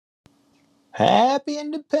Happy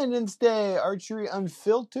Independence Day, Archery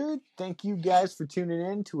Unfiltered. Thank you guys for tuning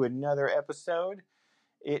in to another episode.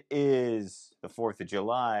 It is the 4th of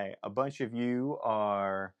July. A bunch of you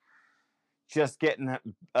are just getting,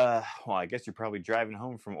 I guess you're probably driving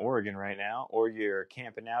home from Oregon right now, or you're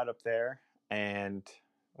camping out up there and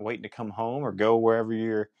waiting to come home or go wherever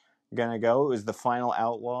you're going to go. It was the final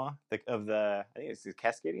outlaw of I think it's the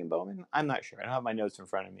Cascadian Bowman. I'm not sure. I don't have my notes in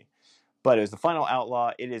front of me. But as the final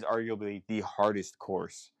outlaw, it is arguably the hardest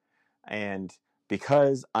course. And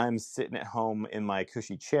because I'm sitting at home in my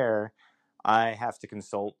cushy chair, I have to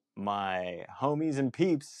consult my homies and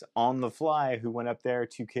peeps on the fly who went up there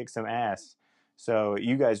to kick some ass. So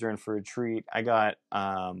you guys are in for a treat. I got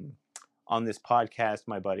on this podcast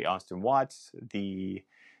my buddy Austin Watts, the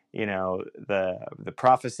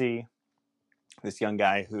prophecy, this young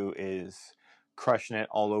guy who is crushing it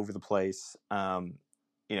all over the place.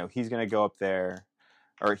 He's going to go up there,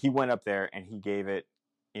 or he went up there and he gave it,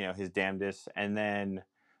 his damnedest. And then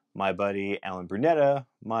my buddy Alan Brunetta,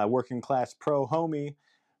 my working class pro homie,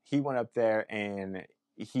 he went up there and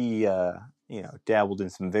he, dabbled in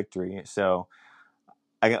some victory. So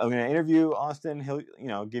I'm going to interview Austin. He'll,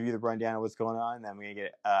 give you the rundown of what's going on. And then we're going to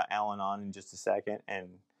get Alan on in just a second. And,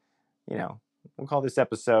 we'll call this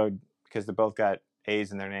episode, because they both got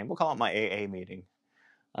A's in their name, we'll call it my AA meeting.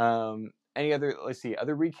 Any other,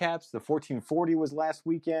 other recaps? The 1440 was last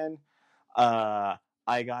weekend. I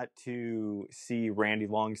got to see Randy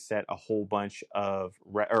Long set a whole bunch of,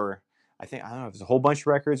 I don't know if it was a whole bunch of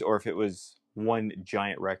records or if it was one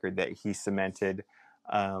giant record that he cemented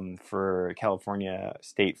for California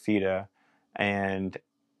State FIDA. And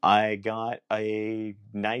I got a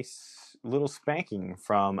nice little spanking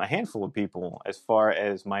from a handful of people as far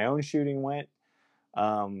as my own shooting went.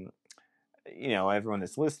 Everyone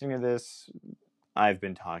that's listening to this, I've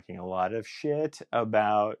been talking a lot of shit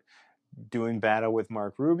about doing battle with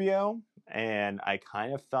Mark Rubio, and I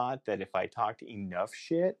kind of thought that if I talked enough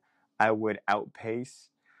shit, I would outpace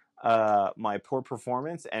my poor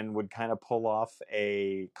performance and would kind of pull off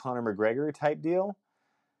a Conor McGregor type deal.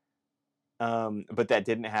 But that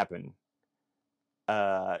didn't happen.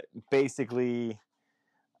 Basically,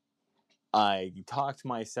 I talked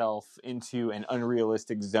myself into an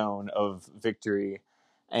unrealistic zone of victory,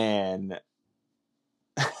 and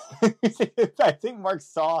I think Mark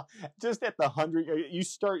saw just at the 100, you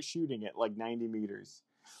start shooting at like 90 meters.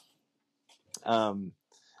 And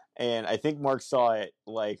I think Mark saw it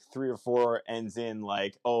like 3 or 4 ends in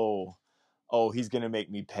like, oh, he's going to make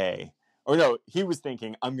me pay. Or no, he was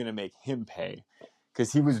thinking, I'm going to make him pay.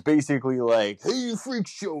 Because he was basically like, hey, freak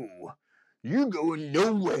show, you're going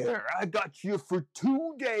nowhere. I got you for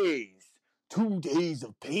 2 days. 2 days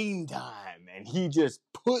of pain time. And he just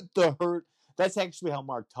put the hurt. That's actually how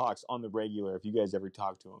Mark talks on the regular, if you guys ever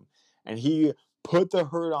talk to him. And he put the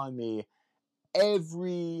hurt on me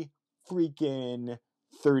every freaking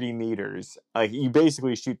 30 meters. Like, you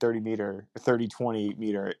basically shoot 20 meter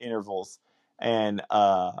intervals. And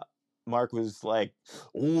Mark was like,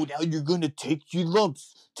 oh, now you're going to take your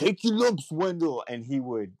lumps, Wendell. And he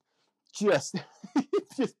would just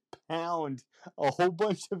pound a whole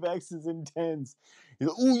bunch of X's and 10s. He's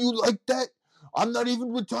like, oh, you like that? I'm not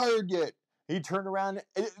even retired yet. He turned around,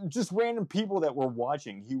 just random people that were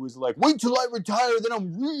watching. He was like, wait till I retire, then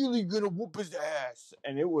I'm really going to whoop his ass.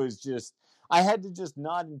 And it was just, I had to just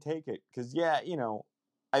nod and take it. Because,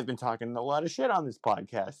 I've been talking a lot of shit on this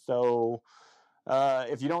podcast. So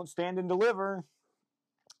if you don't stand and deliver,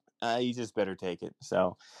 you just better take it.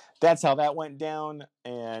 So that's how that went down.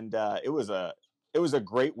 And it was a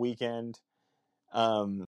great weekend.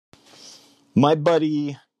 My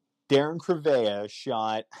buddy Darren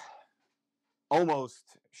Crevea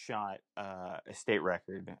almost shot a state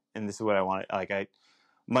record, and this is what I wanted.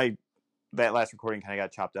 That last recording kind of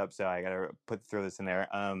got chopped up, so I gotta throw this in there.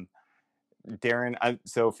 Darren,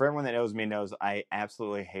 so for everyone that knows me knows I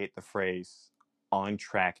absolutely hate the phrase on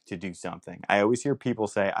track to do something. I always hear people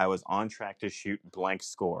say I was on track to shoot blank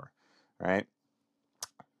score, right?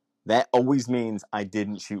 That always means I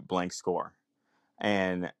didn't shoot blank score.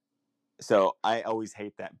 And so I always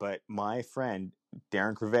hate that. But my friend,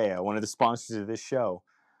 Darren Crevea, one of the sponsors of this show,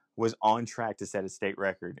 was on track to set a state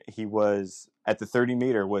record. He was, at the 30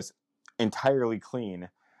 meter, was entirely clean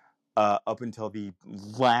up until the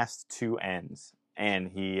last 2 ends. And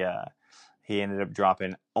he ended up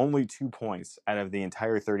dropping only 2 points out of the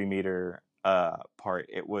entire 30 meter part.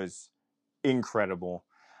 It was incredible.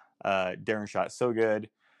 Darren shot so good.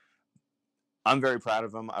 I'm very proud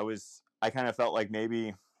of him. I kind of felt like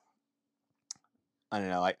maybe, I don't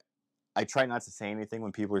know, I try not to say anything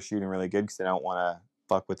when people are shooting really good because I don't want to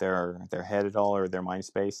fuck with their head at all or their mind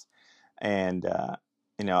space. And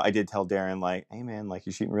I did tell Darren, like, hey man, like,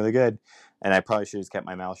 you're shooting really good, and I probably should have just kept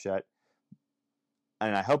my mouth shut.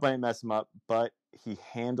 And I hope I didn't mess him up, but he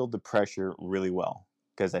handled the pressure really well,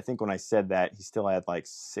 because I think when I said that, he still had like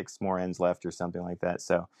 6 more ends left or something like that.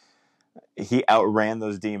 So he outran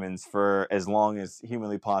those demons for as long as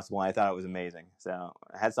humanly possible. And I thought it was amazing. So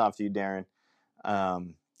hats off to you, Darren.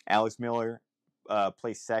 Alex Miller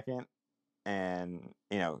placed second, and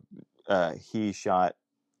I thought he shot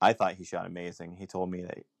amazing. He told me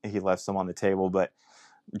that he left some on the table, but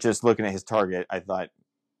just looking at his target, I thought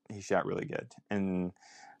he shot really good. And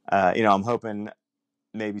I'm hoping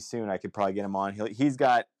maybe soon I could probably get him on. He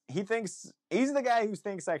thinks he's the guy who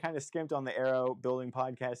thinks I kind of skimped on the arrow building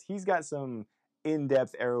podcast. He's got some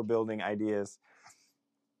in-depth arrow building ideas.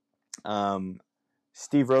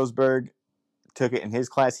 Steve Roseberg took it in his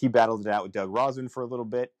class. He battled it out with Doug Rosman for a little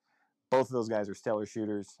bit. Both of those guys are stellar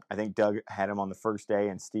shooters. I think Doug had him on the first day,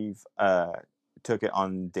 and Steve took it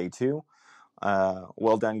on day 2.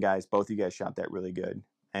 Well done, guys. Both of you guys shot that really good.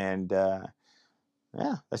 And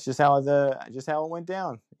that's just how it went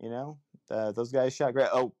down. Those guys shot great.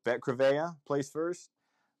 Oh, Bet Crevea placed first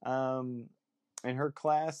in her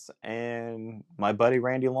class, and my buddy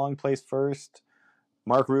Randy Long placed first.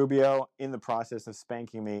 Mark Rubio, in the process of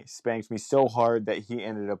spanked me so hard that he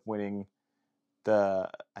ended up winning I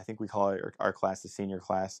think we call it our class, the senior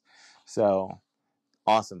class. So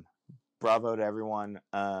awesome. Bravo to everyone.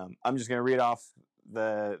 I'm just going to read off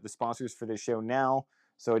the sponsors for this show now,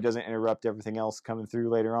 so it doesn't interrupt everything else coming through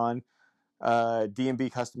later on. D&B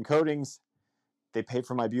Custom Coatings. They paid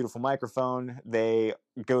for my beautiful microphone. They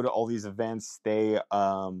go to all these events. They,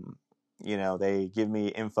 they give me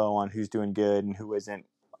info on who's doing good and who isn't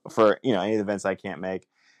for, any of the events I can't make.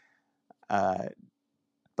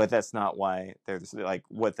 But that's not why they're like,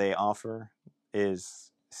 what they offer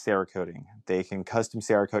is Cerakoting. They can custom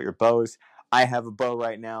Cerakote your bows. I have a bow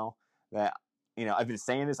right now that, I've been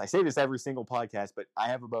saying this. I say this every single podcast, but I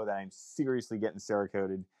have a bow that I'm seriously getting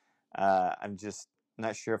Cerakoted. I'm just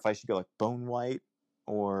not sure if I should go like bone white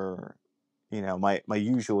or, my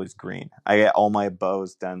usual is green. I get all my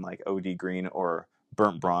bows done like OD green or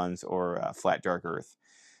burnt bronze or flat dark earth.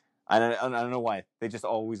 I don't know why. They just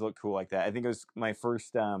always look cool like that. I think it was my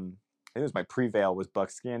first, my pre-veil was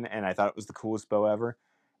buckskin, and I thought it was the coolest bow ever.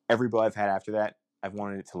 Every bow I've had after that, I've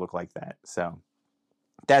wanted it to look like that. So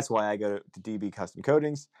that's why I go to DB Custom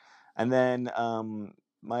Coatings. And then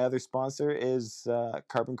my other sponsor is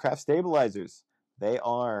Carbon Craft Stabilizers. They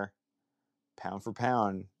are pound for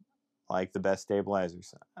pound like the best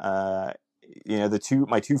stabilizers. My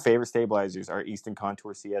two favorite stabilizers are Easton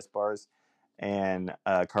Contour CS bars and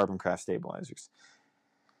Carbon Craft stabilizers.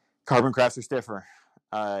 Carbon Crafts are stiffer.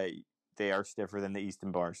 They are stiffer than the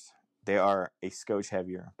Easton bars. They are a scotch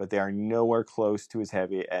heavier, but they are nowhere close to as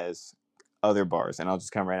heavy as other bars. And I'll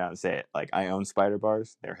just come right out and say it. Like, I own Spider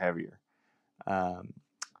bars. They're heavier.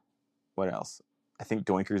 What else? I think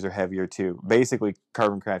Doinkers are heavier too. Basically,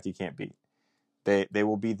 Carbon Craft you can't beat. They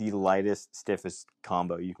will be the lightest, stiffest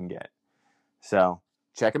combo you can get. So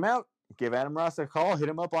check them out. Give Adam Ross a call. Hit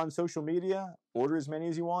him up on social media. Order as many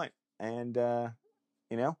as you want. And,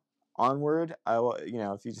 onward. I will,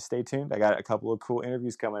 if you just stay tuned, I got a couple of cool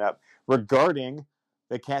interviews coming up regarding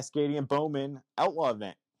the Cascadian Bowman Outlaw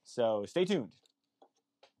event. So stay tuned.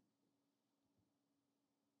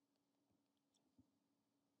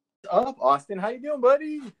 Up, Austin. How you doing,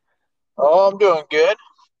 buddy? Oh, I'm doing good.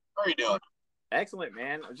 How are you doing? Excellent,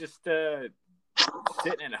 man. I'm just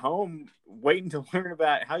sitting at home waiting to learn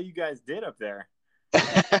about how you guys did up there.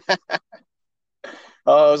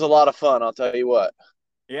 Oh, it was a lot of fun, I'll tell you what.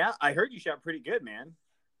 Yeah, I heard you shot pretty good, man.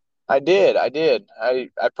 I did. I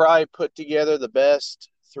probably put together the best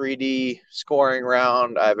 3D scoring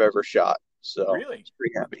round I've ever shot. So really? I was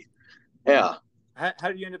pretty happy. Yeah. How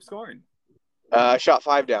did you end up scoring? I shot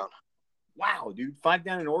 5 down. Wow, dude. 5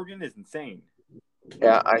 down in Oregon is insane.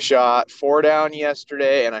 Yeah, I shot 4 down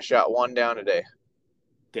yesterday, and I shot 1 down today.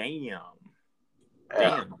 Damn. Yeah.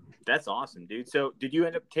 Damn. That's awesome, dude. So did you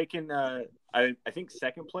end up taking, I think,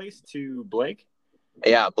 second place to Blake?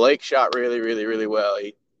 Yeah, Blake shot really, really, really well.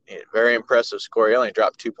 He very impressive score. He only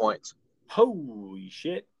dropped 2 points. Holy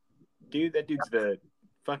shit. Dude, that dude's the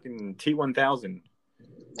fucking T1000.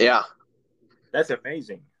 Yeah. That's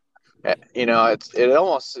amazing. It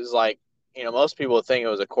almost is like, most people would think it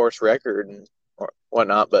was a course record and or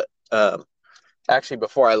whatnot, but actually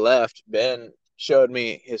before I left, Ben showed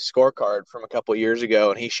me his scorecard from a couple years ago,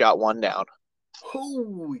 and he shot 1 down.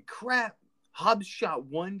 Holy crap. Hobbs shot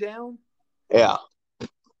 1 down? Yeah.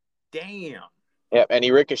 Damn. Yep, and he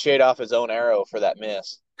ricocheted off his own arrow for that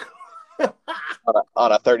miss on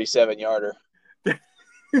a 37-yarder.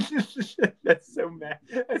 That's so mad.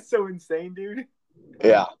 That's so insane, dude.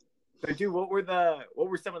 Yeah. So, dude, what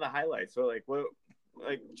were some of the highlights? So, like, what,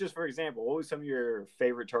 like, just for example, what was some of your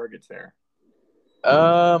favorite targets there?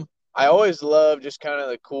 I always love just kind of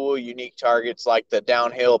the cool, unique targets like the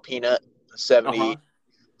downhill peanut Uh huh. 70,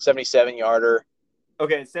 77 yarder.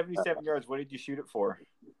 Okay, 77 yards. What did you shoot it for?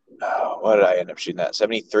 Oh, what did I end up shooting that?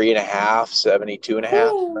 73 and a half, 72 and a half,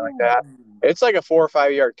 something like Whoo! that. It's like a 4 or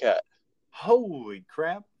 5 yard cut. Holy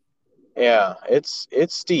crap! Yeah, it's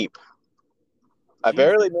steep. I Jesus.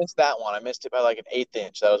 barely missed that one. I missed it by like an eighth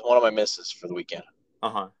inch. That was one of my misses for the weekend. Uh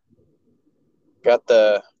huh. Got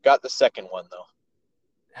the second one though.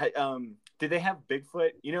 Did they have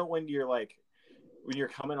Bigfoot? You know, when you're like, when you're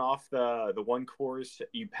coming off the one course,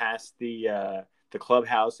 you pass the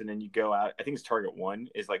clubhouse, and then you go out. I think it's Target One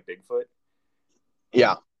is like Bigfoot.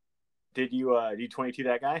 Yeah, Did you 22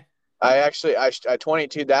 that guy? I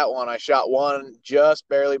 22 that one. I shot one just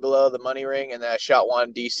barely below the money ring, and then I shot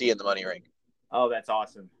one DC in the money ring. Oh, that's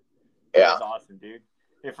awesome. Yeah, That's awesome, dude.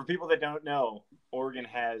 Yeah, for people that don't know, Oregon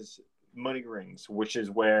has money rings, which is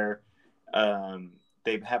where um,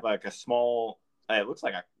 they have like a small. It looks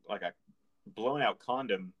like a blown out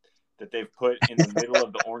condom that they've put in the middle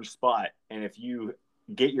of the orange spot, and if you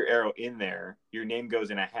get your arrow in there, your name goes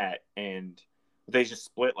in a hat, and they just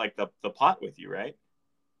split like the pot with you, right?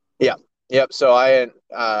 yeah, yep. So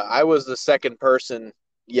I was the second person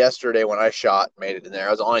yesterday when I shot, made it in there.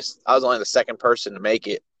 I was only the second person to make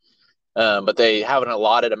it. But they have an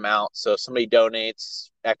allotted amount. So if somebody donates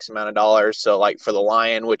X amount of dollars. So like for the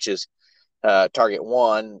lion, which is target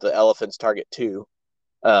one, the elephant's target two.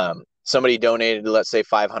 Somebody donated, let's say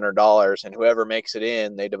 $500, and whoever makes it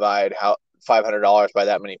in, they divide how $500 by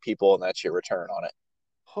that many people, and that's your return on it.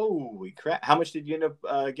 Holy crap! How much did you end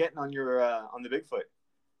up getting on the Bigfoot?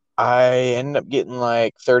 I ended up getting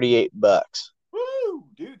like $38, Woo,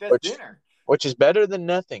 dude, that's which dinner. which is better than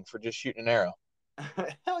nothing for just shooting an arrow.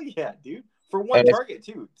 Hell yeah, dude. For one And if target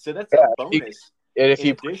too. So that's a yeah, bonus if in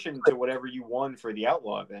you addition to whatever you won for the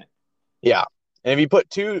outlaw event. yeah, and if you put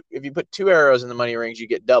two arrows in the money rings, you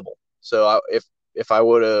get double. So if I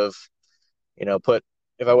would have put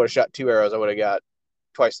if I would have shot two arrows, I would have got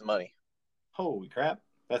twice the money. Holy crap.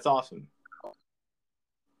 That's awesome.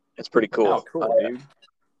 It's pretty Oh, cool. cool, dude.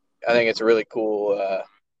 I think it's a really cool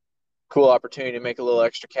opportunity to make a little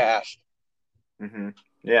extra cash. Hmm.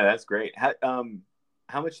 Yeah, that's great.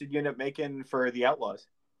 How much did you end up making for the outlaws?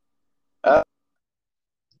 Uh,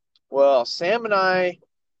 well, Sam and I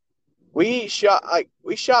we shot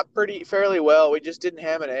pretty fairly well. We just didn't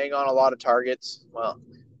have an egg on a lot of targets. Well,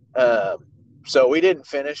 so we didn't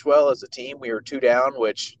finish well as a team. We were two down,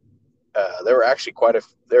 which there were actually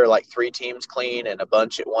there were like three teams clean and a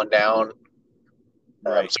bunch at one down.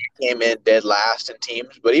 Right. So we came in dead last in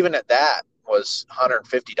teams, but even at that was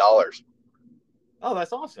 $150. Oh,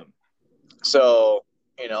 that's awesome. So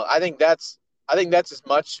I think that's as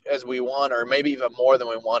much as we won, or maybe even more than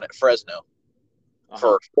we won at Fresno Uh-huh.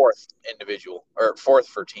 for fourth individual or fourth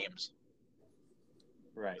for teams.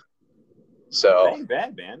 Right. That So ain't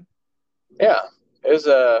bad, man. yeah, it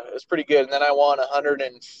was pretty good. And then I won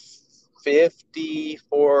 150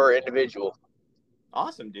 for individual.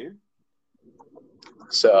 Awesome, dude.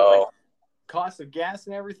 So like So cost of gas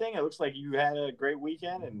and everything, it looks like you had a great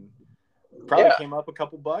weekend and probably yeah, came up a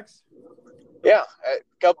couple bucks. yeah, a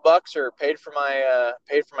couple bucks or paid for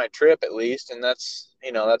my trip at least, and that's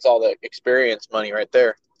all the experience money right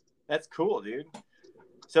there. That's cool, dude.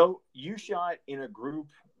 So you shot in a group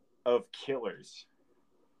of killers,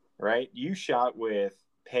 right? You shot with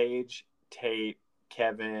Paige, Tate,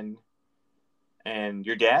 Kevin, and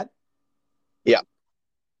your dad? Yeah,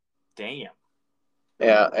 Damn.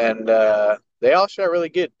 yeah, and they all shot really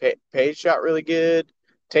good. Paige shot really good.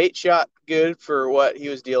 Tate shot good for what he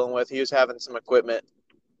was dealing with. He was having some equipment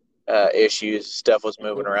issues. Stuff was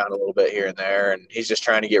moving Equipment. around a little bit here and there, and he's just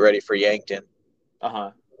trying to get ready for Yankton.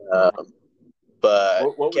 Uh-huh. Um, but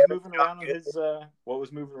What was Kevin moving shot around on good. his what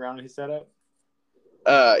was moving around on his setup?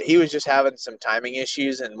 He was just having some timing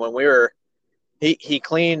issues, and when he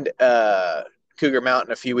cleaned Cougar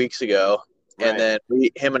Mountain a few weeks ago, and Right. then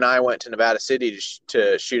him and I went to Nevada City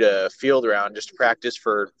to shoot a field round just to practice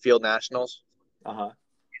for field nationals. Uh-huh.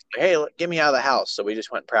 Hey, get me out of the house. So we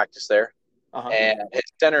just went and practiced there. Uh-huh. And his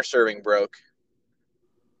center serving broke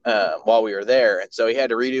while we were there. And so he had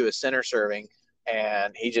to redo his center serving.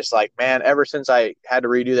 And he just like, man, ever since I had to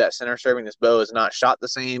redo that center serving, this bow has not shot the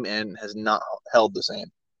same and has not held the same.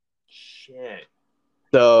 Shit.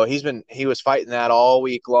 So he was fighting that all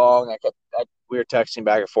week long. We were texting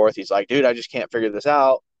back and forth. He's like, dude, I just can't figure this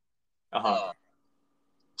out. Uh-huh. Uh,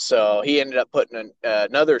 So he ended up putting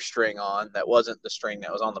another string on that wasn't the string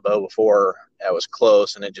that was on the bow before. That was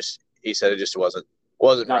close, and he said it just wasn't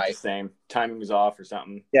Not the right. same. Timing was off or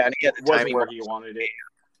something. Yeah, and he had the Wasn't timing where marks. he wanted it.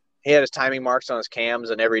 He had his timing marks on his cams,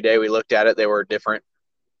 and every day we looked at it, they were different.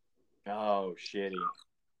 Oh, shitty.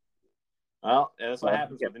 Well, that's what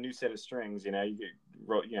happens with a new set of strings. You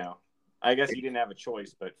know, I guess you didn't have a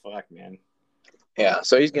choice, but fuck, man. Yeah,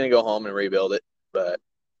 so he's gonna go home and rebuild it. But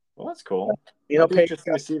well, that's cool. It'll be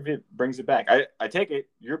interesting to see if it brings it back. I take it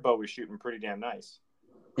your bow was shooting pretty damn nice.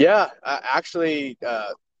 Yeah, actually,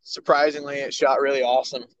 surprisingly, it shot really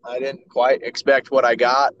awesome. I didn't quite expect what I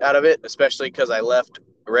got out of it, especially because I left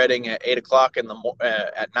Redding at 8:00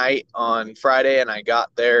 at night on Friday, and I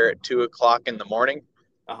got there at 2:00 in the morning.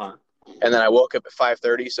 And then I woke up at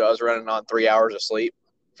 5:30, so I was running on 3 hours of sleep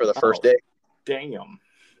for the first day. Damn.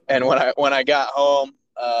 And when I got home,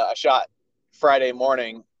 I shot Friday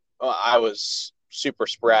morning. I was super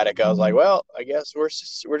sporadic. I was like, well, I guess we're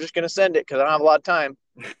just gonna send it because I don't have a lot of time.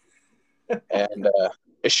 And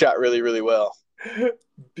it shot really, really well.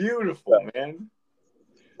 Beautiful, man.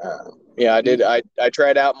 Yeah, I did. I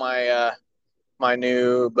tried out my my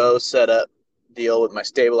new bow setup deal with my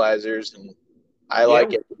stabilizers, and I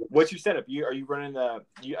like it. What's your setup? Are you running the?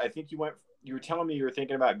 I think you were telling me you were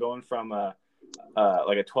thinking about going from like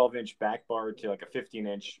a 12-inch back bar to like a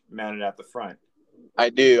 15-inch mounted at the front. I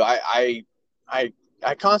do. I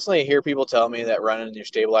constantly hear people tell me that running your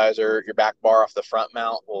stabilizer, your back bar off the front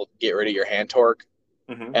mount will get rid of your hand torque.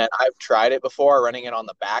 Mm-hmm. And I've tried it before, running it on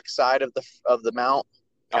the back side of the mount,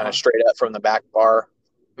 kind of straight up from the back bar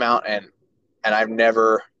mount, and I've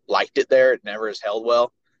never liked it there. It never has held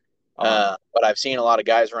well. But I've seen a lot of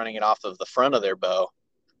guys running it off of the front of their bow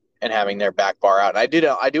and having their back bar out. And I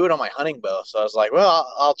do it on my hunting bow. So I was like,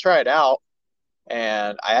 well, I'll try it out.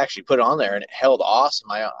 And I actually put it on there, and it held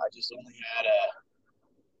awesome. I just only had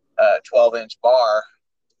a 12-inch bar,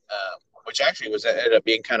 which actually ended up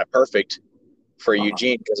being kind of perfect for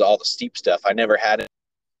Eugene because of all the steep stuff. I never had it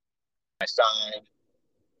on my side,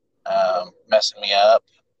 messing me up.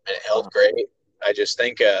 And it held great. I just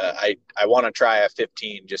think I want to try a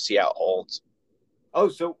 15, just see how it holds. Oh,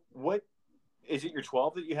 so what is it? Your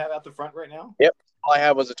 12 that you have out the front right now? Yep, all I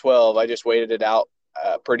had was a 12. I just weighted it out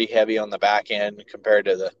pretty heavy on the back end compared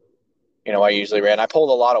to the, I usually ran. I pulled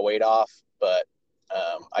a lot of weight off, but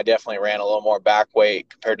I definitely ran a little more back weight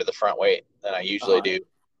compared to the front weight than I usually do.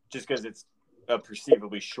 Just because it's a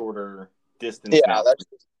perceivably shorter distance.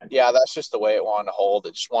 Yeah, that's just the way it wanted to hold.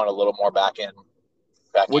 It just wanted a little more back end.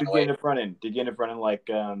 What did you end up running? Did you end up running like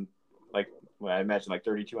I imagine like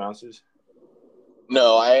 32 ounces?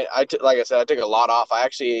 No, like I said, I took a lot off. I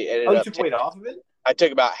actually ended up. You took weight off of it? I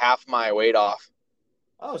took about half my weight off.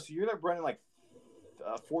 Oh, so you're like running like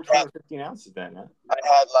 14 or 15 ounces then, huh? I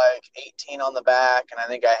had like 18 on the back, and I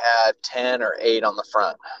think I had 10 or 8 on the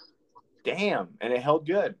front. Damn, and it held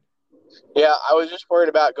good. Yeah, I was just worried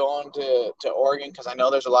about going to Oregon because I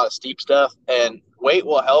know there's a lot of steep stuff, and weight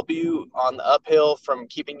will help you on the uphill from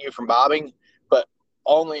keeping you from bobbing, but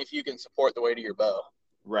only if you can support the weight of your bow.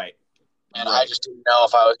 Right. And I just didn't know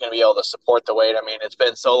if I was going to be able to support the weight. I mean, it's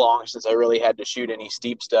been so long since I really had to shoot any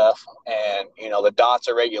steep stuff, and the dots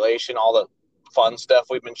of regulation, all the fun stuff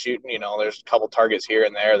we've been shooting. There's a couple targets here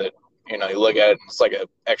and there that you look at it and it's like an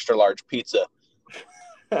extra large pizza.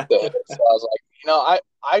 So I was like,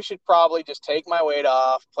 I should probably just take my weight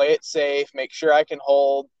off, play it safe, make sure I can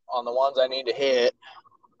hold on the ones I need to hit,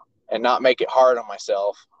 and not make it hard on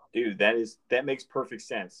myself. Dude, that makes perfect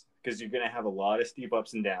sense because you're gonna have a lot of steep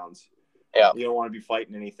ups and downs. Yeah, you don't want to be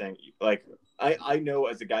fighting anything. Like I know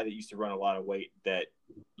as a guy that used to run a lot of weight that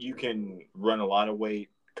you can run a lot of weight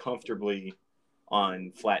comfortably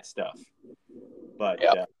on flat stuff, but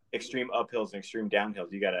extreme uphills and extreme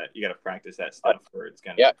downhills, you gotta practice that stuff where it's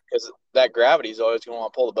gonna. Yeah, because that gravity is always gonna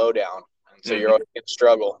want to pull the bow down, and so you're always gonna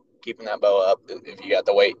struggle keeping that bow up if you got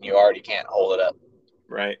the weight and you already can't hold it up.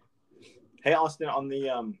 Right. Hey Austin, on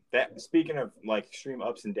the that speaking of like extreme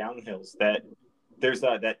ups and downhills, that there's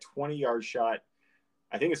that 20-yard shot.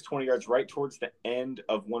 I think it's 20 yards right towards the end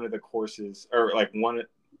of one of the courses, or like one,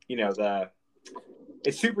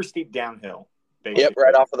 it's super steep downhill. Basically. Yep,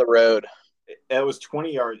 right off of the road. It was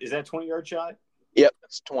 20 yards. Is that a 20-yard shot? Yep,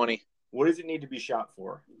 it's 20. What does it need to be shot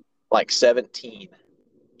for? Like 17.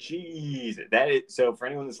 Jeez, that is so. For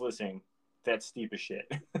anyone that's listening, that's steep as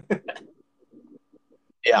shit.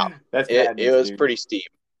 Yeah, it was pretty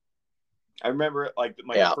steep. I remember like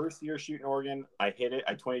my first year shooting Oregon, I hit it,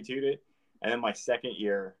 I 22'd it, and then my second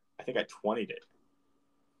year, I think I 20'd it.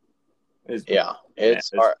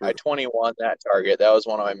 I 21 that target. That was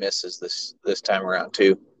one of my misses this time around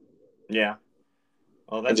too. Yeah.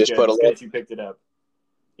 Well, that's just good. It's good you picked it up.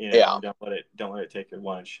 Yeah. Don't let it take your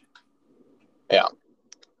lunch. Yeah.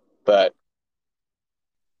 But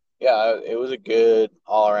yeah, it was a good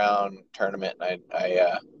all around tournament.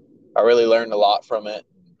 I really learned a lot from it.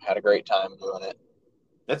 Had a great time doing it.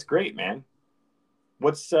 That's great, man.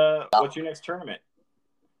 What's your next tournament?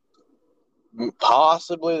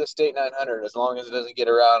 Possibly the state 900, as long as it doesn't get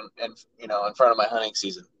around and in front of my hunting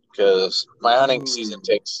season, because my hunting season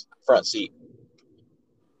takes front seat.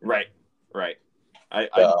 Right.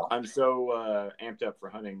 So, I'm so amped up for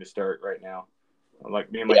hunting to start right now.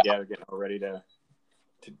 Like me and my dad are getting all ready to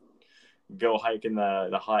go hike in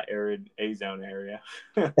the hot arid A zone area.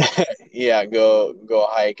 yeah, go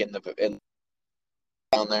hike in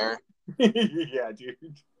down there. Yeah, dude.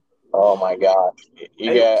 Oh my gosh,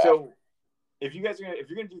 So if you're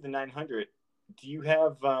gonna do the 900, do you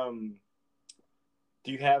have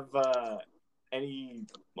any,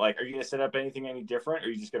 like, are you gonna set up anything any different, or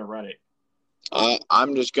are you just gonna run it?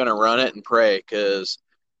 I'm just gonna run it and pray, because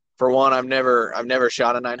for one, I've never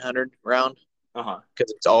shot a 900 round, because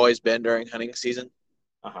it's always been during hunting season.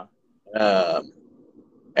 Um,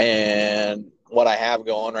 and what I have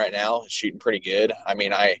going right now is shooting pretty good. I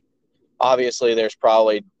mean, obviously there's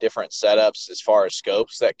probably different setups as far as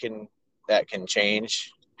scopes that can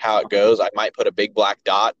change how it goes. I might put a big black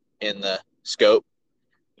dot in the scope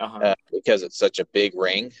because it's such a big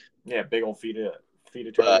ring. Yeah, big old feet of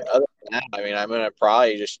But target. other than that, I mean, I'm gonna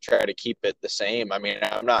probably just try to keep it the same. I mean,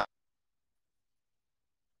 I'm not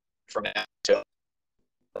from now to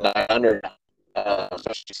 900,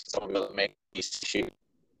 especially since I'm gonna make these shoot.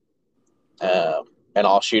 And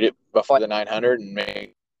I'll shoot it before the 900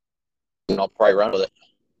 and I'll probably run with it.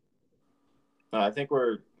 I think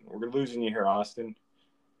we're losing you here, Austin.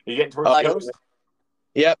 Are you getting towards the coast?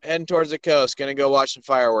 Yep, heading towards the coast. Gonna go watch some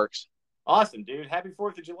fireworks. Awesome, dude. Happy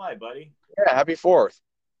 4th of July, buddy. Yeah, happy 4th.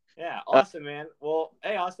 Yeah, awesome, man. Well,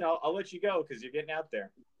 hey, Austin, I'll let you go because you're getting out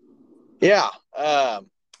there. Yeah.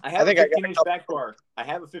 I have a 15-inch back bar. I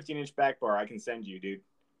have a 15-inch back bar I can send you, dude,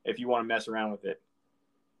 if you want to mess around with it.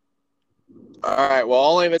 All right. Well,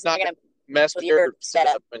 only if it's not going to mess with your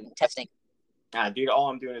setup and testing. Dude, all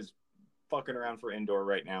I'm doing is fucking around for indoor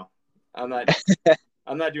right now. I'm not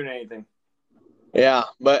doing anything. Yeah,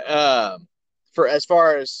 but for as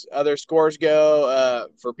far as other scores go,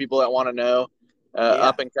 for people that want to know,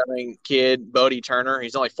 up and coming kid Bodie Turner,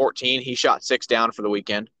 he's only 14. He shot 6 down for the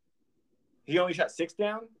weekend. He only shot 6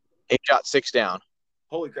 down? He shot 6 down.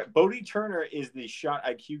 Holy crap. Bodie Turner is the shot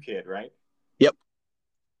IQ kid, right? Yep.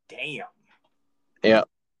 Damn. Yep.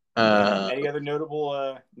 Any other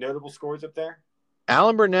notable scores up there?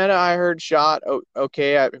 Alan Burnetta, I heard, shot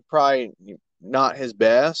okay. Probably not his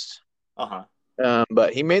best.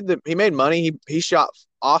 But he made money. He shot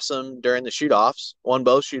awesome during the shoot-offs. Won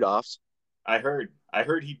both shoot-offs. I heard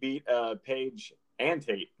he beat Paige and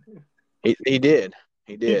Tate. He did.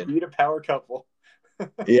 He beat a power couple.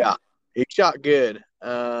 Yeah, he shot good.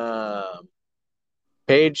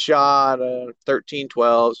 Paige shot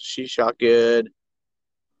 13-12. She shot good.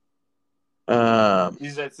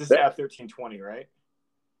 This is at 13-20, right?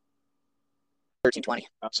 13-20.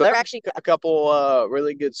 So there are actually a couple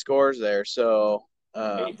really good scores there. So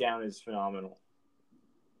 8 down is phenomenal.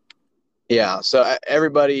 Yeah. So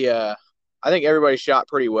everybody, I think everybody shot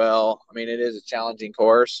pretty well. I mean, it is a challenging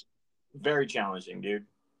course. Very challenging, dude.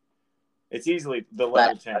 It's easily the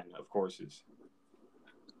level 10 of courses.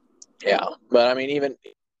 Yeah, but I mean, even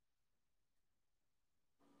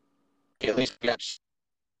at least we got,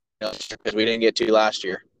 because we didn't get to last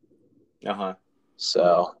year.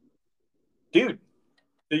 So, dude,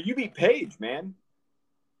 so you beat Paige, man.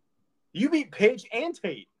 You beat Paige and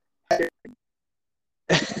Tate.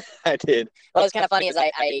 I did. What was kind of funny is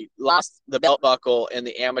I lost the belt buckle in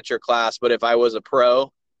the amateur class, but if I was a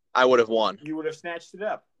pro, I would have won. You would have snatched it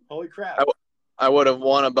up. Holy crap. I would have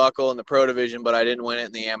won a buckle in the pro division, but I didn't win it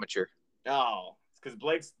in the amateur. Oh, it's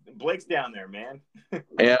because Blake's down there, man.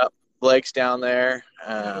 Yeah, Blake's down there.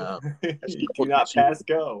 You do not pass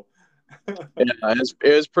go. Yeah,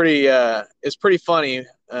 it was pretty. It's pretty funny.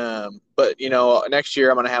 But next year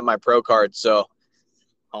I'm gonna have my pro card, so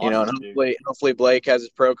awesome, hopefully Blake has his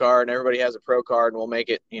pro card and everybody has a pro card, and we'll make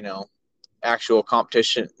it actual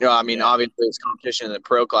competition. Obviously it's competition in the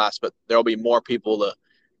pro class, but there'll be more people to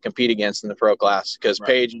compete against in the pro class, because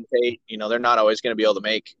Paige and Tate, they're not always going to be able to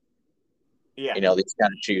make these kind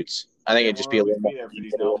of shoots. I think it'd just be a little more for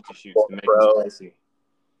these novelty shoots to make them spicy.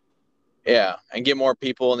 Yeah, and get more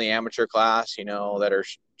people in the amateur class, that are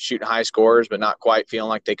shooting high scores but not quite feeling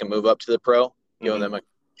like they can move up to the pro, giving them a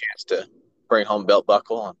chance to bring home belt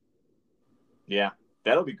buckle. Yeah,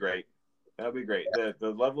 that'll be great. The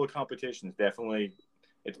level of competition is definitely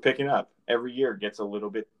It's picking up every year. It gets a little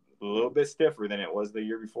bit stiffer than it was the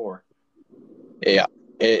year before. Yeah,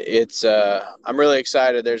 it's I'm really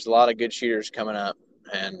excited. There's a lot of good shooters coming up,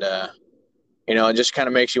 and it just kind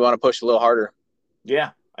of makes you want to push a little harder.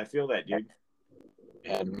 Yeah, I feel that, dude.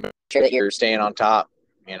 And make sure that you're staying on top.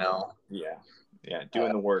 Yeah,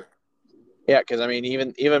 doing the work. Yeah, because I mean,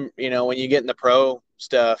 even when you get in the pro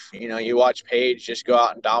stuff, you watch Paige just go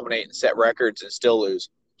out and dominate and set records and still lose.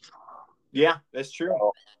 Yeah, that's true.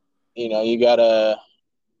 So, you gotta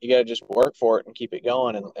just work for it and keep it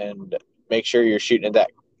going and make sure you're shooting at that,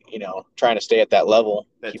 trying to stay at that level.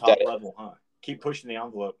 That keep top that level, huh? Keep pushing the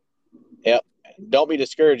envelope. Yep. Don't be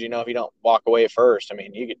discouraged, if you don't walk away first. I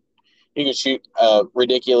mean, you could shoot a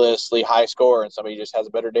ridiculously high score and somebody just has a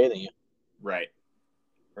better day than you. Right.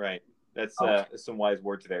 That's some wise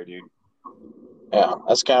words there, dude. Yeah,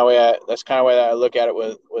 that's kind of way I look at it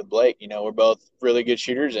with Blake. We're both really good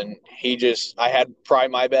shooters, and I had probably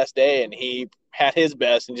my best day, and he had his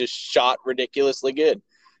best and just shot ridiculously good.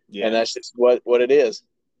 Yeah, and that's just what it is.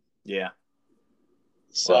 Yeah.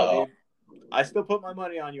 So, well, dude, I still put my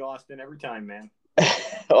money on you, Austin, every time, man.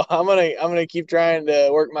 Well, I'm gonna keep trying to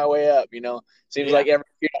work my way up. Seems like every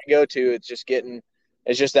shoot I go to, it's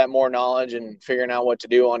just that more knowledge and figuring out what to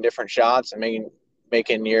do on different shots and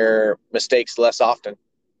making your mistakes less often.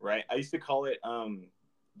 Right. I used to call it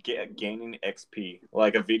gaining XP,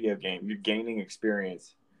 like a video game. You're gaining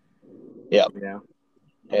experience. Yeah.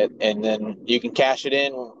 And then you can cash it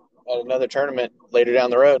in at another tournament later down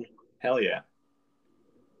the road. Hell yeah.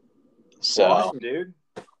 So awesome, dude.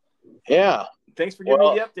 Yeah. Thanks for giving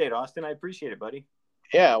me the update, Austin. I appreciate it, buddy.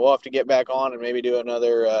 Yeah, we'll have to get back on and maybe do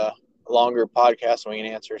another longer podcast so we can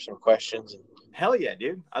answer some questions. Hell yeah,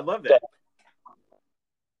 dude. I'd love that.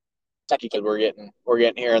 Because we're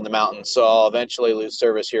getting here in the mountains, so I'll eventually lose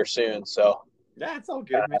service here soon. So that's all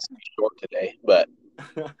good, man. Short today, but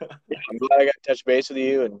I'm glad I got to touch base with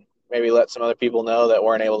you and maybe let some other people know that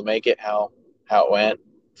weren't able to make it how it went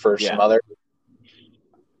for some other.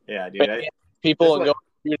 Yeah, dude. People and go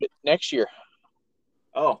next year.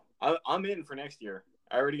 Oh, I'm in for next year.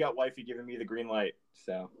 I already got wifey giving me the green light,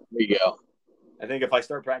 so there you go. I think if I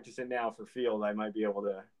start practicing now for field, I might be able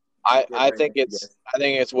to. I think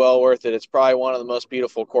it's well worth it. It's probably one of the most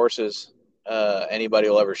beautiful courses anybody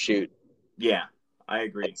will ever shoot. Yeah, I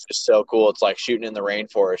agree. It's just so cool. It's like shooting in the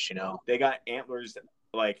rainforest, They got antlers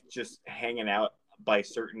like just hanging out by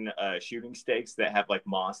certain shooting stakes that have like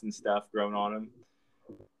moss and stuff growing on them.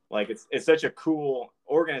 Like it's such a cool.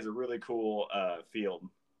 Oregon has a really cool field,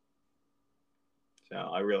 so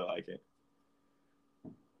I really like it.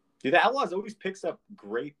 Dude, the Outlaws always picks up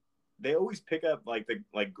great. They always pick up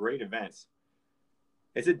great events.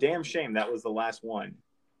 It's a damn shame that was the last one.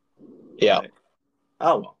 Yeah. But,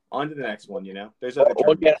 oh well, on to the next one. There's other.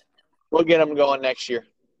 We'll get them going next year.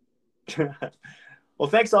 Well,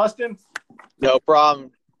 thanks, Austin. No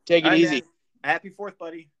problem. Take it easy. Man. Happy 4th,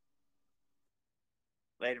 buddy.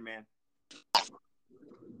 Later, man.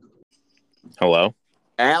 Hello.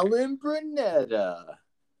 Alan Brunetta.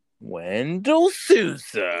 Wendell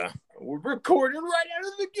Sousa. We're recording right out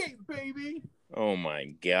of the gate, baby. Oh, my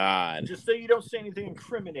God. Just so you don't say anything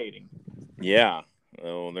incriminating. Yeah.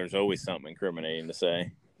 Oh, there's always something incriminating to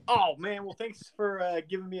say. Oh, man. Well, thanks for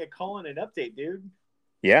giving me a call and an update, dude.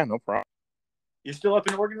 Yeah, no problem. You're still up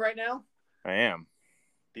in Oregon right now? I am.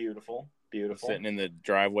 Beautiful. I'm sitting in the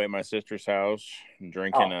driveway at my sister's house,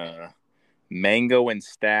 drinking a Mango and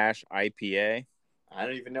Stash IPA. I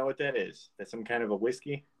don't even know what that is. That's some kind of a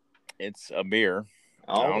whiskey? It's a beer.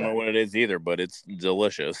 I don't know what it is either, but it's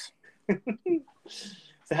delicious. So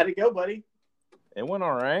how'd it go, buddy? It went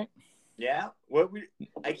all right. Yeah.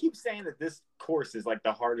 I keep saying that this course is like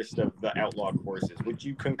the hardest of the outlaw courses. Would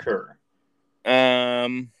you concur?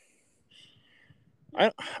 I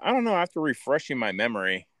don't know. After refreshing my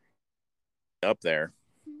memory, up there.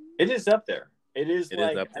 It is up there. It is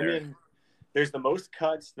up there. I mean, there's the most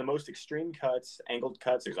cuts, the most extreme cuts, angled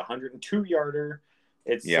cuts. There's a 102-yarder.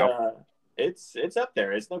 It's up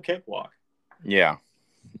there. It's no cakewalk. Yeah.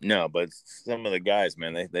 No, but some of the guys,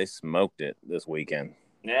 man, they smoked it this weekend.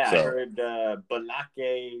 Yeah, so. I heard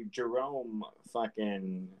Balake Jerome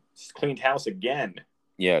fucking cleaned house again.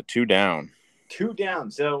 Yeah, 2 down. 2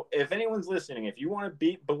 down. So if anyone's listening, if you want to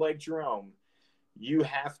beat Balake Jerome, you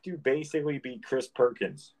have to basically beat Chris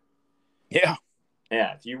Perkins. Yeah.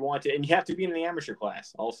 Yeah, if you want to. And you have to be in the amateur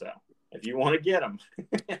class also, if you want to get him.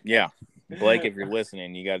 Yeah. Blake, if you're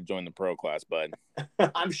listening, you got to join the pro class, bud.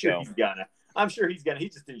 I'm sure he's gonna.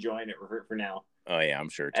 He's just enjoying it for now. Oh yeah, I'm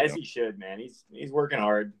sure too. As he should, man. He's working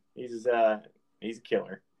hard. He's a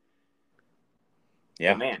killer.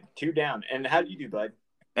 Yeah, but man. 2 down. And how do you do, bud?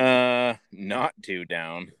 Not too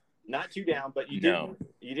down. Not too down, but No.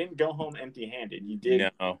 you didn't go home empty-handed. You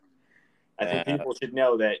did. No. I think people should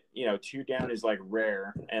know that, 2 down is like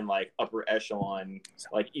rare and like upper echelon,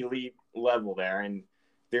 like elite level there, and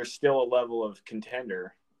there's still a level of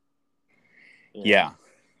contender. Yeah.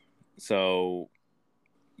 So,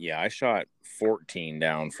 yeah, I shot 14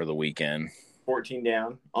 down for the weekend. 14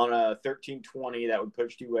 down on a 1320. That would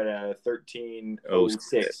put you at a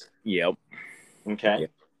 1306. Yep. Okay.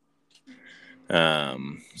 Yep.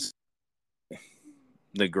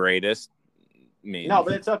 The greatest. No,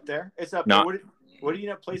 but it's up there. It's up there. What do you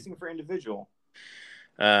end up placing for individual?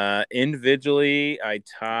 Individually, I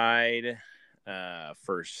tied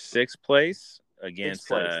for 6th place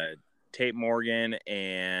against Tate Morgan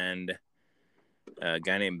and a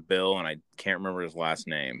guy named Bill, and I can't remember his last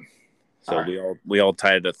name. So we all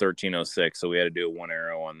tied at 1306. So we had to do a 1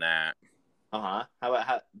 arrow on that.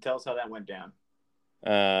 Tell us how that went down.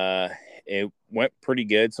 It went pretty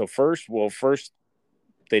good. So first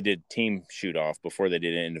they did team shoot off before they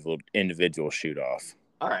did an individual shoot off.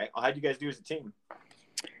 All right. Well, how'd you guys do as a team?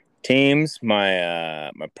 Teams,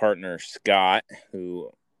 my partner Scott, who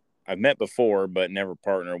I've met before but never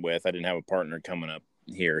partnered with. I didn't have a partner coming up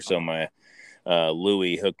here, so my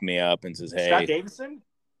Louie hooked me up and says, "Hey, Scott Davison."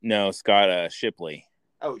 No, Scott Shipley.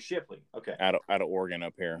 Oh, Shipley. Okay. Out of Oregon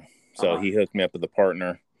up here. So he hooked me up with a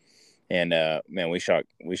partner, and man, we shot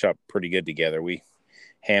pretty good together. We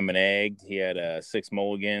ham and egged. He had 6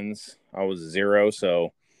 mulligans. I was 0,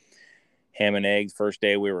 so ham and eggs. First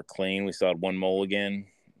day we were clean. We still had 1 mulligan.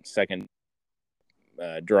 Second,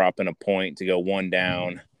 dropping a point to go 1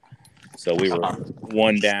 down. So we were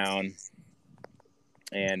 1 down,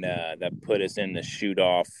 and that put us in the shoot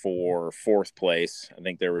off for 4th place. I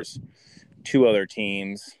think there was 2 other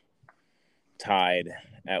teams tied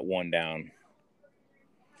at 1 down.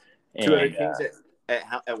 2 other teams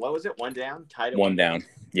at what was it? 1 down? Tied at 1 down.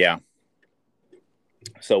 Yeah.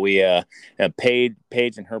 So we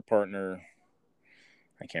Paige and her partner.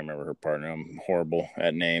 I can't remember her partner. I'm horrible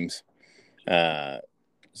at names. I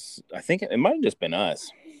think it might have just been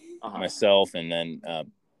us, myself, and then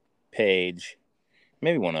Paige,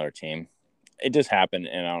 maybe one other team. It just happened,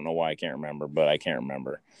 and I don't know why I can't remember, but I can't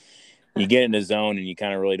remember. You get in the zone, and you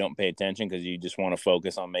kind of really don't pay attention because you just want to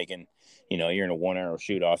focus on making, you're in a 1 arrow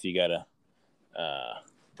shoot off. You got to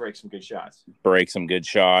break some good shots,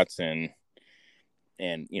 and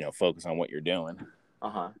focus on what you're doing.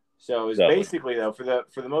 So it's basically, though, for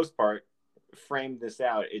the most part, frame this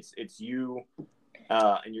out. It's you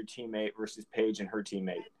and your teammate versus Paige and her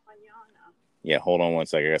teammate. Yeah, hold on one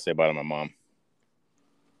second. I gotta say bye to my mom.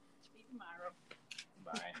 See you tomorrow.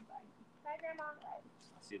 Bye. Bye, Grandma. I'll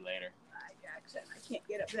see you later. Bye, Jackson. I can't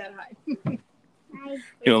get up that high. Doing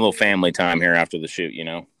a little family time here after the shoot, Yeah,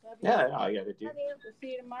 I got to do. We'll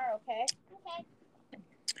see you tomorrow, okay? Okay.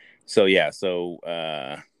 So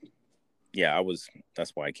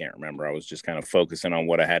that's why I can't remember. I was just kind of focusing on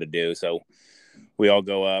what I had to do. So we all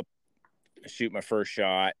go up, shoot my first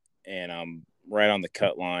shot, and I'm right on the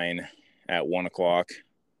cut line at 1 o'clock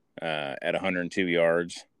at 102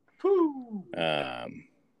 yards.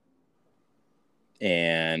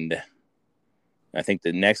 And I think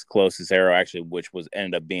the next closest arrow, actually, which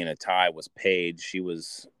ended up being a tie, was Paige. She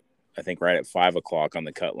was, I think, right at 5 o'clock on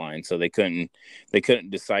the cut line. So they couldn't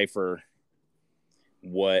decipher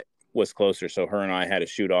what was closer. So her and I had to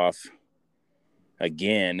shoot off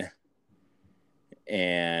again,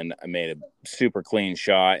 and I made a super clean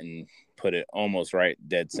shot and put it almost right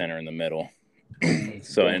dead center in the middle.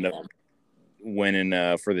 So I ended up winning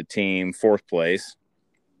for the team 4th place.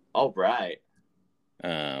 All right.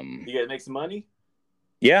 You guys make some money?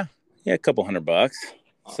 Yeah, a couple $100.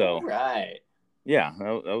 So all right. Yeah,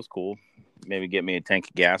 that was cool. Maybe get me a tank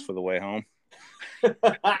of gas for the way home.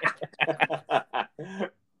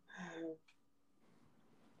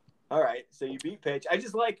 All right, so you beat Paige.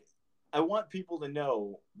 I want people to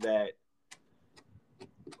know that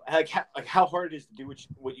how hard it is to do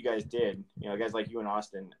what you guys did. Guys like you and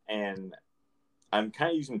Austin. And I'm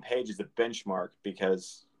kind of using Paige as a benchmark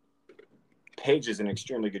because Paige is an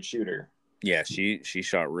extremely good shooter. Yeah, she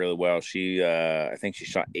shot really well. I think she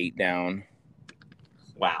shot 8 down.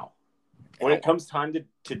 Wow. When it comes time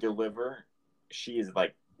to deliver, she's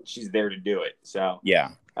there to do it. So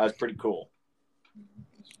yeah, that was pretty cool.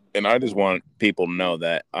 And I just want people to know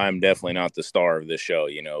that I'm definitely not the star of this show.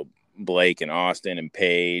 Blake and Austin and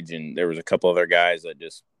Paige, and there was a couple other guys that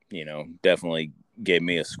just, definitely gave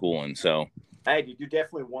me a schooling. So, hey, dude, you're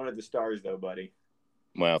definitely one of the stars, though, buddy.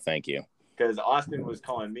 Well, thank you. Because Austin was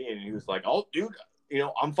calling me, and he was like, "Oh, dude,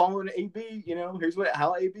 I'm following AB. Here's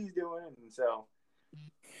how AB's doing." And so,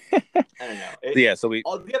 I don't know. Yeah, so we.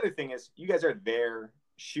 Oh, the other thing is, you guys are there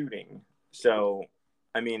shooting, so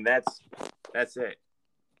I mean that's it.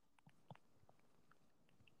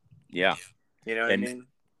 Yeah. You know what And I mean?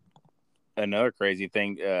 another crazy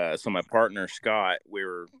thing, so my partner Scott, we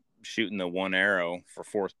were shooting the one arrow for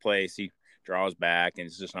fourth place. He draws back and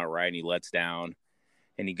it's just not right, and he lets down.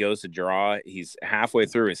 And he goes to draw. He's halfway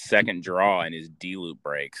through his second draw and his D loop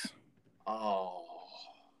breaks. Oh.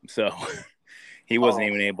 So he wasn't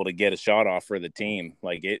even able to get a shot off for the team.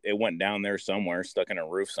 Like it went down there somewhere, stuck in a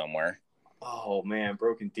roof somewhere. Oh man,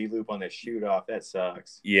 broken D loop on the shoot off. That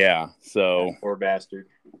sucks. Yeah. So that poor bastard.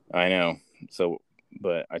 I know. So,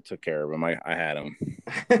 but I took care of him. I had him.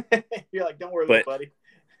 You're like, don't worry, little buddy.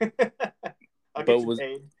 I'll get you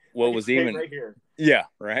paid. What was even right here? Yeah,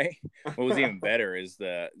 right. What was even better is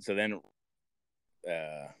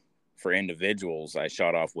for individuals, I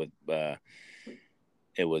shot off with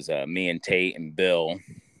it was me and Tate and Bill.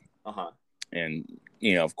 And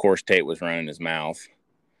of course Tate was running his mouth.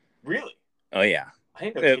 Really? Oh yeah. I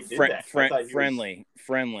didn't know Tate did that.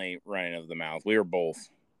 Friendly running of the mouth. We were both,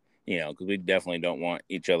 because we definitely don't want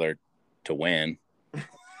each other to win.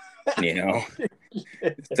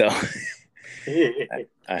 So I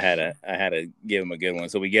had to give him a good one.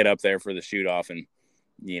 So we get up there for the shoot off, and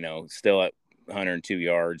still at 102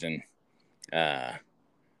 yards, and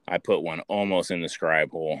I put one almost in the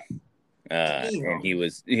scribe hole. And he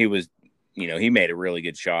made a really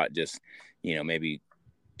good shot, just maybe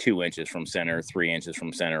 2 inches from center, 3 inches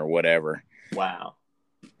from center, or whatever. Wow.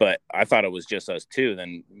 But I thought it was just us two.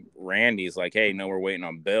 Then Randy's like, hey, no, we're waiting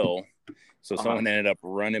on Bill. So someone ended up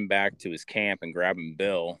running back to his camp and grabbing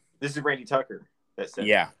Bill. This is Randy Tucker that said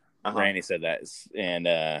that. Randy said that. And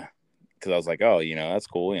because I was like, oh, that's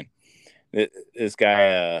cool. And this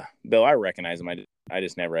guy, Bill, I recognize him. I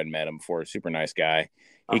just never had met him before. Super nice guy.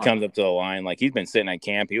 He comes up to the line. Like, he's been sitting at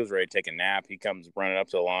camp. He was ready to take a nap. He comes running up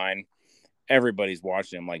to the line. Everybody's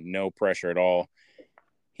watching him, like, no pressure at all.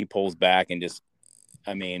 He pulls back and just,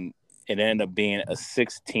 it ended up being a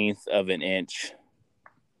 1/16 of an inch,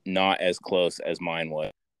 not as close as mine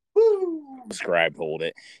was. Woo! Scribe hold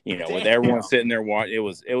it, with everyone sitting there watching. It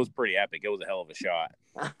was pretty epic. It was a hell of a shot.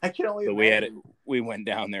 I can only imagine. We went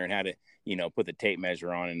down there and had to, put the tape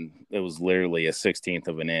measure on, and it was literally a 1/16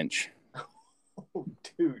 of an inch. Oh,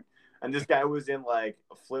 dude. And this guy was in like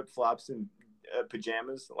flip flops and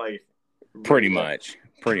pajamas, like. Pretty much.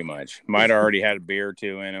 Might have already had a beer or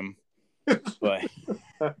two in him, but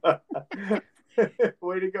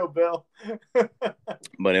way to go, Bill.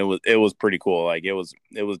 But it was pretty cool. Like, it was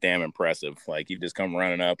damn impressive. Like, he just come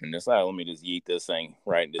running up and just let me just yeet this thing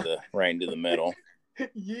right into the middle.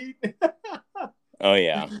 Yeet. Oh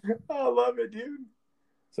yeah. I love it, dude.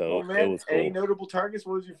 So it was cool. Any notable targets?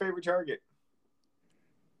 What was your favorite target?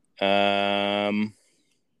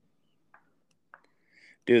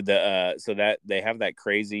 Dude, so that they have that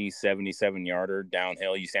crazy 77-yarder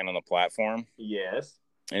downhill. You stand on the platform. Yes.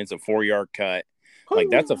 And it's a 4-yard cut. Like,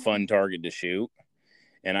 that's a fun target to shoot.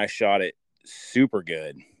 And I shot it super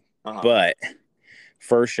good. But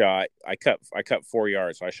first shot, I cut 4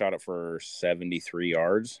 yards, so I shot it for 73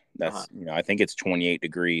 yards. That's I think it's 28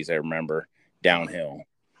 degrees. I remember downhill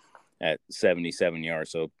at 77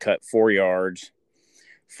 yards. So cut 4 yards.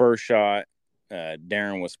 First shot,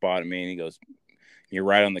 Darren was spotting me, and he goes, You're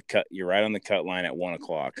right on the cut line at 1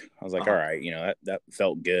 o'clock. I was like, all right, that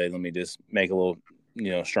felt good. Let me just make a little,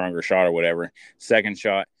 stronger shot or whatever. Second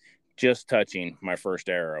shot, just touching my first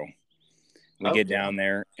arrow. We get down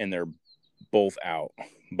there and they're both out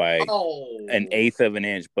by an eighth of an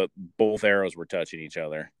inch, but both arrows were touching each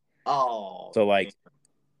other. Oh, so like,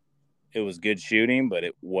 it was good shooting, but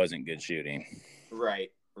it wasn't good shooting.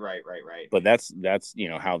 Right. But that's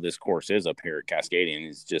how this course is up here at Cascadian.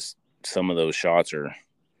 It's just, some of those shots are,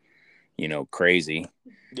 crazy.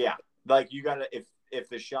 Yeah. Like, you gotta, if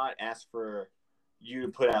the shot asks for you to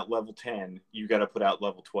put out level 10, you got to put out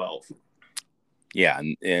level 12. Yeah.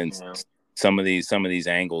 And some of these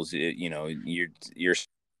angles, you're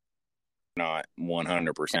not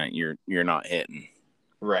 100%. You're not hitting.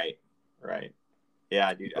 Right.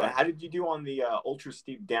 Yeah, dude. How did you do on the ultra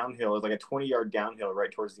steep downhill? It was like a 20-yard downhill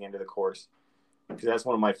right towards the end of the course. Because that's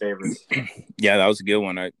one of my favorites. Yeah, that was a good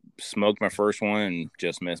one. I smoked my first one and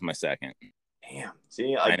just missed my second. Damn.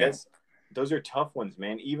 See, I guess those are tough ones,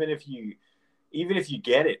 man. Even if you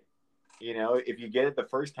get it, if you get it the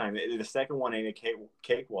first time, the second one ain't a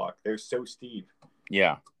cakewalk. They're so steep.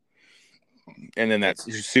 Yeah. And then that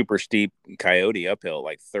super steep Coyote uphill,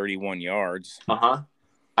 like 31 yards. I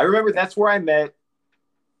remember that's where I met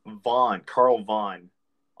Carl Vaughn,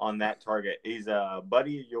 on that target. He's a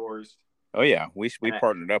buddy of yours. Oh yeah, we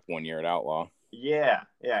partnered up one year at Outlaw. Yeah.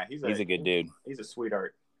 He's a good dude. He's a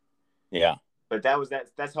sweetheart. Yeah. But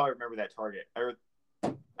that's how I remember that target. I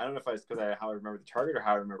don't know if it's because how I remember the target or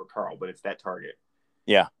how I remember Carl, but it's that target.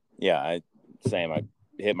 Yeah. Same. I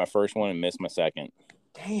hit my first one and missed my second.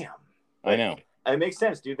 Damn. I know. It makes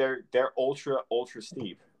sense, dude. They're ultra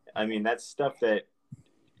steep. I mean, that's stuff that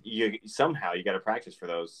you got to practice for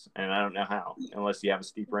those, and I don't know how unless you have a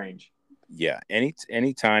steep range. Yeah.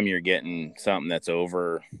 Anytime you're getting something that's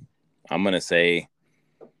over, I'm gonna say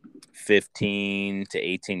 15 to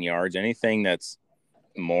 18 yards. Anything that's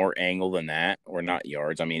more angle than that, or not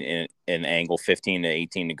yards. I mean, in angle 15 to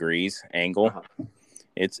 18 degrees angle,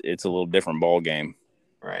 it's a little different ball game.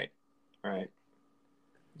 Right.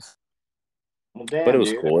 Well, damn, but it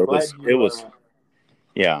was dude. cool. It was.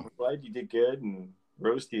 Yeah. I'm glad you did good and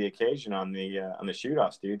rose to the occasion on the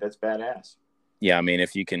shoot-offs, dude. That's badass. Yeah, I mean,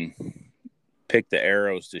 if you can pick the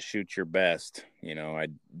arrows to shoot your best, I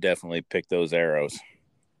definitely pick those arrows.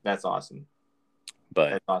 That's awesome.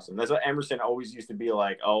 That's awesome. That's what Emerson always used to be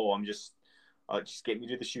like. Oh, I'm just get me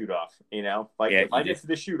to the shoot-off. If I get to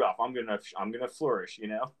the shoot-off, I'm gonna flourish.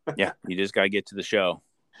 Yeah, you just gotta get to the show.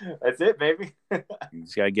 That's it, baby. You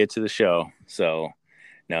just gotta get to the show. So,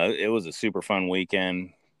 no, it was a super fun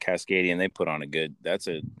weekend. Cascadian, they put on a good. That's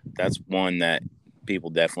one that people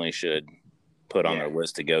definitely should put on their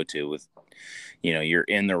list to go to. With, you're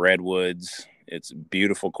in the redwoods. It's a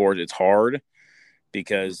beautiful course. It's hard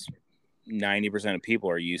because 90% of people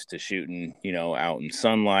are used to shooting, out in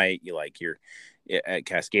sunlight. You're at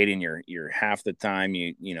Cascadian. You're half the time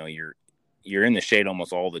you're in the shade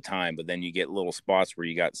almost all the time, but then you get little spots where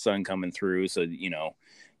you got sun coming through. So,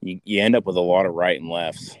 you end up with a lot of right and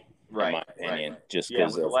lefts, in my opinion, just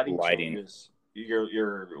because of lighting. Changes,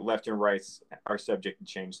 your left and rights are subject to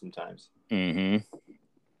change sometimes. Mm-hmm.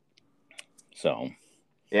 So.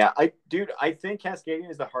 Yeah, I think Cascadian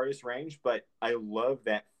is the hardest range, but I love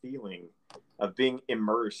that feeling of being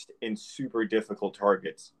immersed in super difficult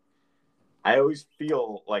targets. I always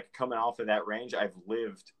feel like coming off of that range, I've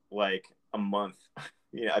lived like a month.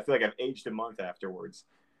 I feel like I've aged a month afterwards.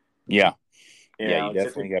 Yeah. You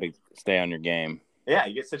definitely got to stay on your game. Yeah,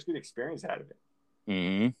 you get such good experience out of it.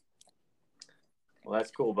 Mm-hmm. Well,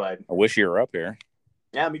 that's cool, bud. I wish you were up here.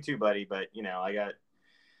 Yeah, me too, buddy. But, I got...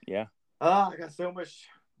 Yeah. I got so much...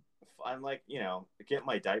 I'm like, getting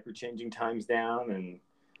my diaper changing times down and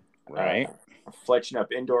fletching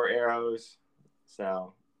up indoor arrows.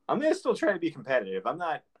 So I'm gonna still try to be competitive. I'm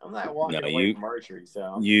not walking away from archery.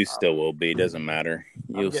 So you still will be. Doesn't matter.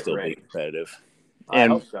 You'll still be competitive. I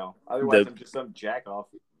hope so. Otherwise, I'm just some jack off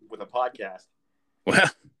with a podcast. Well,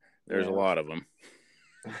 there's a lot of them.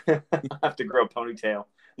 I have to grow a ponytail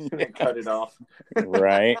and then cut it off.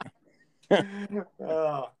 Right.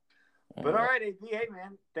 But all right, AP, hey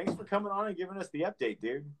man, thanks for coming on and giving us the update,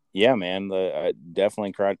 dude. Yeah, man.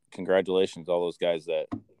 Definitely congratulations to all those guys that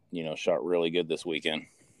shot really good this weekend,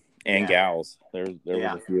 and gals. There was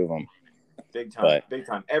a few of them. Big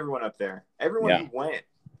time. Everyone up there, everyone who went,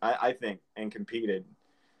 I think, and competed.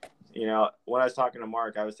 When I was talking to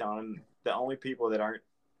Mark, I was telling him the only people that aren't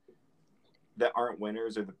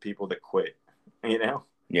winners are the people that quit.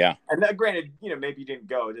 Yeah. And that, granted, maybe you didn't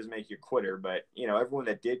go. It doesn't make you a quitter. But, everyone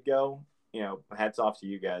that did go, hats off to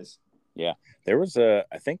you guys. Yeah.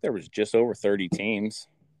 I think there was just over 30 teams.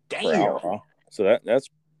 Damn. So that's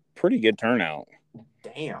pretty good turnout.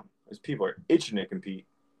 Damn. Those people are itching to compete.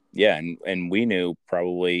 Yeah. And we knew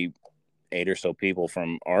probably 8 or so people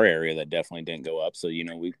from our area that definitely didn't go up. So,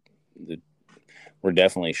 we're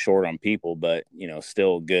definitely short on people, but,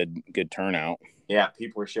 still good turnout. Yeah,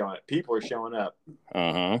 people are showing up.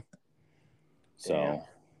 Uh-huh. So,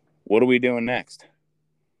 what are we doing next?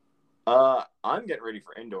 I'm getting ready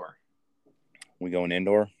for indoor. We going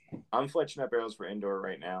indoor? I'm fletching up arrows for indoor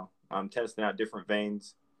right now. I'm testing out different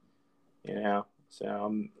veins.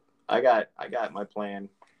 So I got my plan.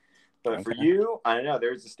 But for you, I know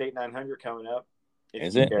there's the State 900 coming up.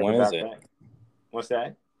 Is it? When is it? What's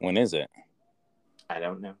that? When is it? I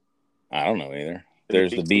don't know. I don't know either.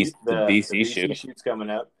 There's the BC shoot. Shoot's coming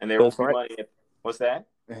up, and there will be money. What's that?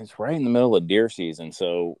 It's right in the middle of deer season,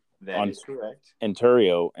 so that is correct.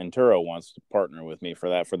 Enturo wants to partner with me for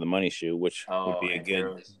the money shoot, which would be a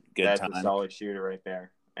good that's time. That's a solid shooter right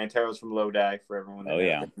there. Anturo's from Lodi for everyone.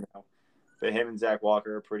 That knows. But him and Zach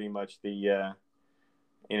Walker are pretty much the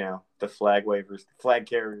flag wavers, the flag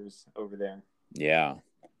carriers over there. Yeah.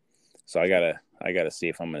 So I gotta see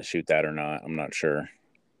if I'm gonna shoot that or not. I'm not sure.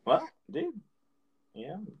 Well, dude.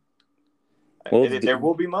 Yeah. Well, there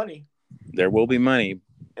will be money. There will be money.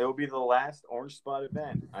 It will be the last Orange Spot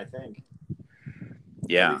event, I think.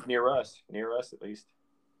 Yeah. Near us at least.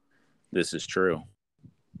 This is true.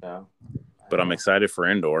 So, but I'm excited for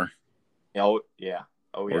indoor. Oh yeah.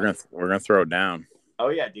 Oh yeah. We're gonna throw it down. Oh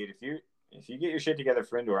yeah, dude. If you get your shit together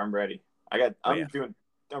for indoor, I'm ready. I'm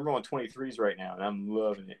rolling 23s right now, and I'm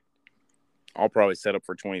loving it. I'll probably set up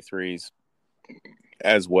for 23s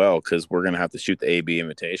as well because we're gonna have to shoot the AB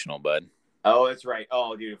Invitational, bud. Oh, that's right.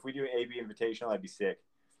 Oh, dude, if we do an AB Invitational, I'd be sick.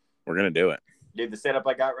 We're gonna do it. Dude, the setup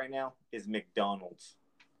I got right now is McDonald's.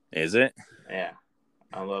 Is it? Yeah,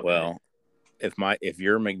 I love it. Well, if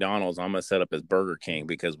you're McDonald's, I'm gonna set up as Burger King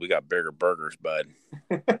because we got bigger burgers, bud.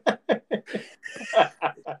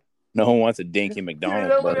 No one wants a dinky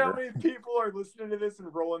McDonald's Dude, burger. how many people are listening to this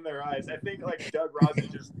and rolling their eyes? I think Doug Rossi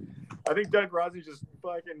just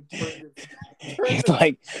fucking turned It's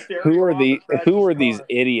like, who are these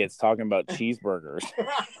idiots talking about cheeseburgers?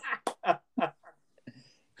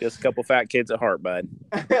 Just a couple fat kids at heart, bud.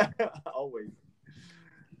 Always.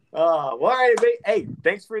 Well, all right, mate. Hey,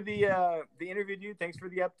 thanks for the interview, dude. Thanks for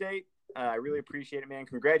the update. I really appreciate it, man.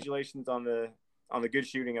 Congratulations on the good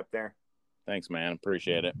shooting up there. Thanks, man.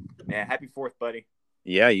 Appreciate it. Yeah, happy 4th, buddy.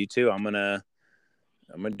 Yeah, you too. I'm gonna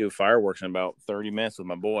do fireworks in about 30 minutes with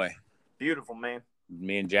my boy. Beautiful, man.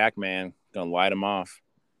 Me and Jack, man, gonna light them off.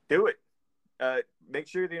 Do it. Make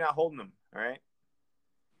sure you're not holding them. All right.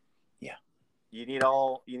 Yeah. You need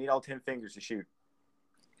all 10 fingers to shoot.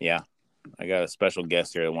 Yeah. I got a special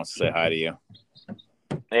guest here that wants to say hi to you.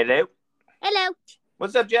 Hello. Hello.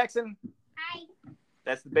 What's up, Jackson? Hi.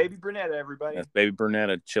 That's the baby Brunetta, everybody. That's baby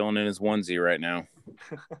Bernetta chilling in his onesie right now.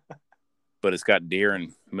 But it's got deer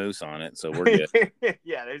and moose on it, so we're good.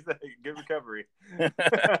 Yeah, there's a good recovery. All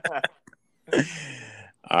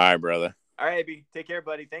right, brother. All right, AB. Take care,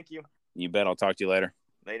 buddy. Thank you. You bet. I'll talk to you later.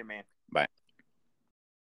 Later, man.